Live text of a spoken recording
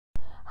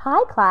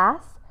Hi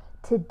class,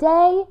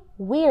 today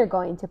we're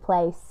going to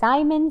play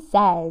Simon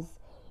Says.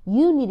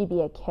 You need to be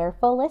a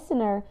careful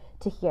listener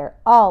to hear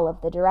all of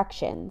the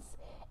directions.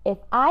 If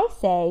I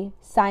say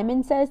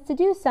Simon says to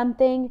do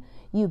something,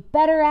 you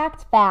better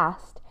act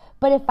fast.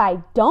 But if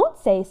I don't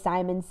say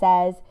Simon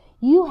says,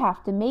 you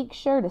have to make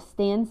sure to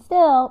stand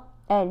still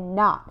and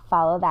not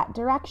follow that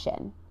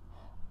direction.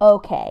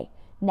 Okay,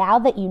 now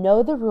that you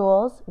know the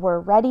rules, we're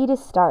ready to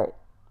start.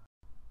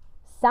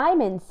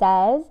 Simon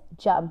says,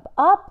 jump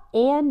up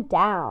and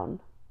down.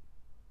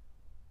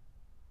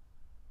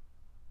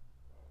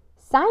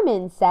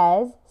 Simon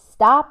says,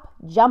 stop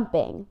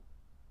jumping.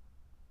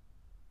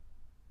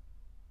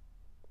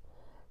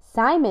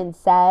 Simon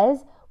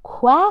says,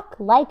 quack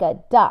like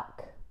a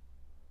duck.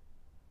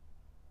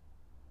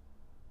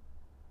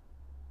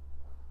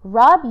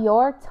 Rub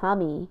your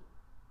tummy.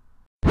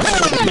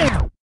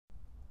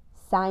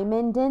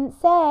 Simon didn't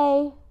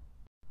say.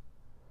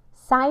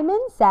 Simon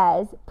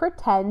says,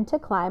 pretend to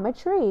climb a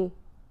tree.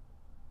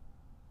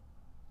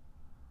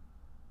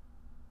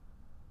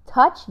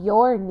 Touch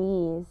your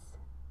knees.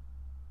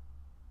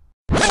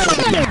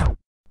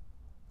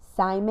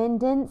 Simon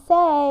didn't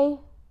say.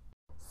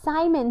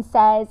 Simon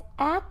says,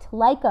 act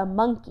like a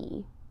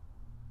monkey.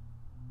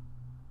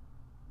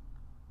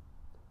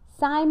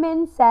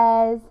 Simon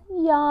says,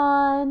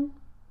 yawn.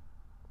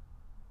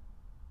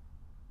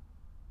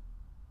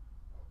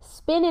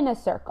 Spin in a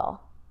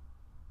circle.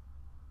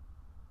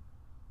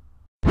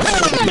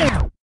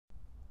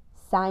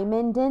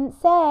 Simon didn't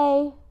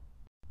say.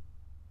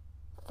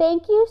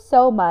 Thank you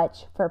so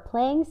much for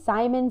playing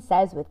Simon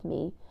Says with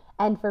me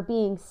and for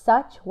being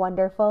such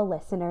wonderful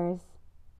listeners.